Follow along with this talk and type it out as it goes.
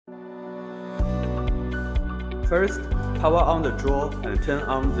First, power on the drawer and turn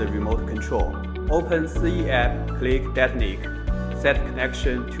on the remote control. Open CE app, click Detonate. Set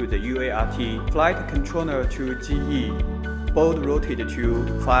connection to the UART. Flight controller to GE. Board routed to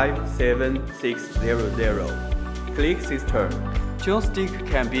 57600. Click System. Joystick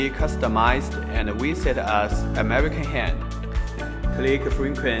can be customized and we set as American hand. Click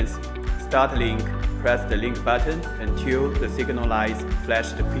Frequency. Start link. Press the link button until the signal lights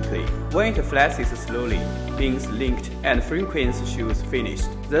flashed quickly. When it flashes slowly, means linked and frequency shows finished.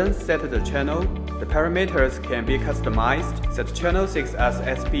 Then set the channel. The parameters can be customized. Set channel 6 as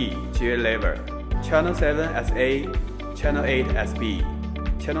SB, GA level, channel 7 as A, channel 8 as B,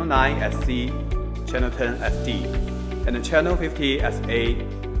 channel 9 as C, channel 10 as D, and channel 50 as A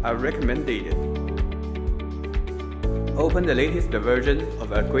are recommended. Open the latest version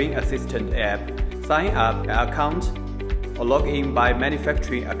of a Green Assistant app. Sign up an account or log in by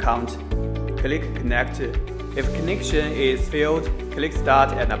manufacturing account. Click Connect. If connection is failed, click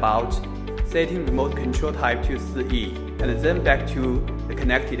Start and About. Setting remote control type to CE, and then back to the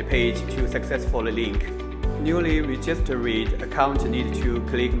connected page to successfully link. Newly registered account need to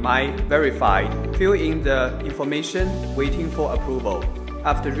click My Verified. Fill in the information waiting for approval.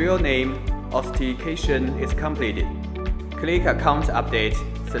 After real name authentication is completed, click Account Update.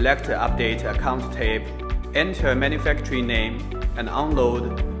 Select Update Account tab, enter manufacturing name, and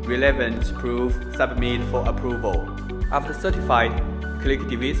download relevant proof, submit for approval. After certified, click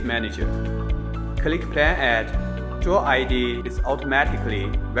Device Manager. Click Plan Add. Drawer ID is automatically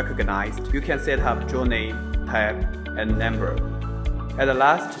recognized. You can set up drawer name, type, and number. At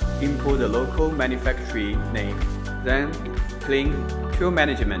last, input the local manufacturing name. Then, click Tool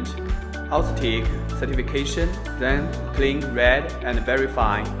Management. Authentic certification, then click Read and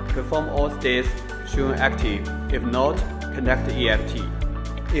Verify. Perform all states shown active. If not, contact EFT.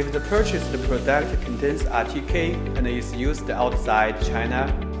 If the purchased product contains RTK and is used outside China,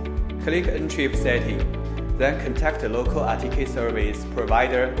 click Untrip Setting. Then contact the local RTK service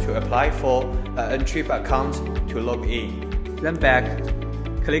provider to apply for an Untrip account to log in. Then back,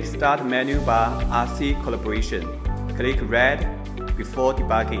 click Start menu bar RC Calibration. Click Red before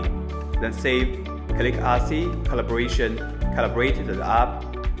debugging. Then save. Click RC Calibration. Calibrate the up,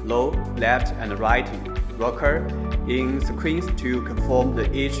 low, left, and right rocker in screens to confirm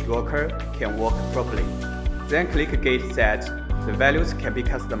that each rocker can work properly. Then click Gate Set. The values can be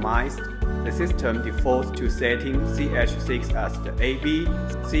customized. The system defaults to setting CH6 as the AB,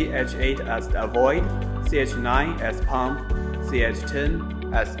 CH8 as the avoid, CH9 as pump,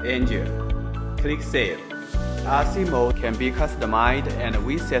 CH10 as engine. Click Save. RC mode can be customized and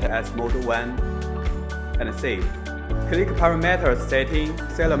we set as mode 1 and save. Click Parameter Setting,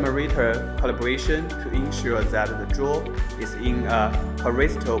 Accelerometer Calibration to ensure that the drawer is in a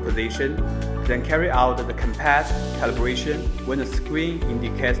horizontal position. Then carry out the compass calibration when the screen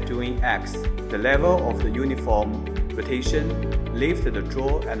indicates doing X. The level of the uniform rotation, lift the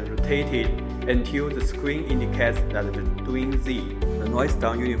drawer and rotate it until the screen indicates that it is doing Z. The noise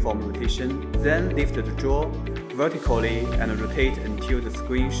down uniform rotation, then lift the drawer vertically and rotate until the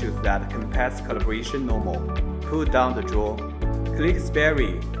screen shows that compass calibration normal. Pull down the drawer. Click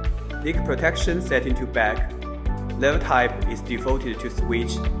Sparing. Leak protection setting to back. Level type is defaulted to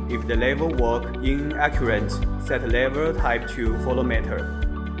switch. If the level work inaccurate, set level type to follow meter.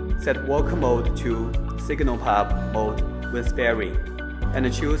 Set work mode to signal pub mode when sparing,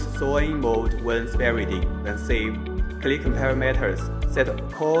 and choose sawing mode when sparing. Then save. Click Parameters. Set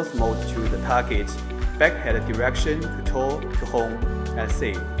course mode to the target. Backhead direction to toe to home, and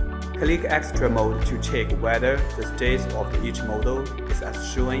save. Click Extra mode to check whether the state of each model is as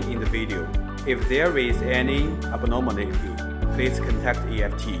shown in the video. If there is any abnormality, please contact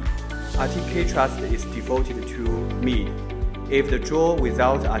EFT. RTK Trust is defaulted to Mid. If the drawer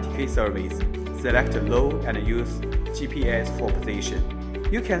without RTK service, select Low and use GPS for position.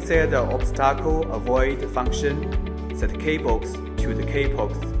 You can set the obstacle avoid function, set K-box to the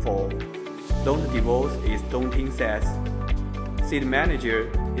K-box for. Don't divorce is daunting set. Seat Manager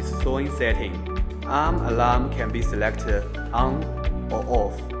is showing setting. Arm alarm can be selected on or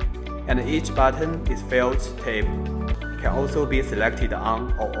off, and each button is felt tape can also be selected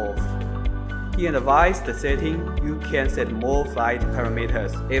on or off. In advanced setting, you can set more flight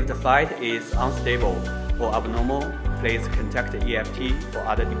parameters. If the flight is unstable or abnormal, please contact EFT for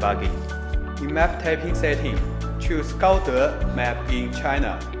other debugging. In map typing setting, choose Gaode map in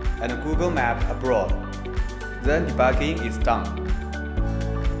China and Google Map abroad. Then debugging is done.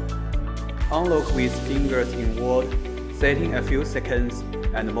 Unlock with fingers inward, setting a few seconds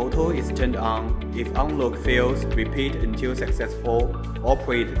and the motor is turned on. If unlock fails, repeat until successful.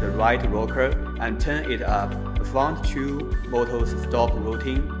 Operate the right rocker and turn it up. The front two motors stop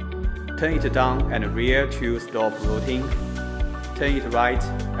rotating. Turn it down and rear two stop rotating. Turn it right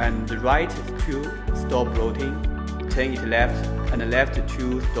and the right two stop rotating. Turn it left and the left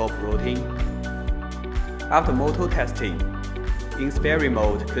two stop rotating. After motor testing, in Sperry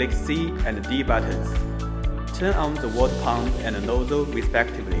mode, click C and D buttons. Turn on the water pump and the nozzle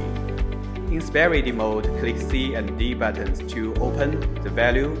respectively. In Sperry mode, click C and D buttons to open the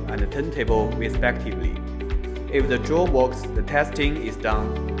valve and the turntable respectively. If the jaw works, the testing is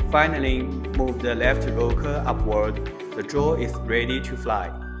done. Finally, move the left rocker upward. The jaw is ready to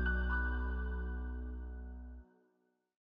fly.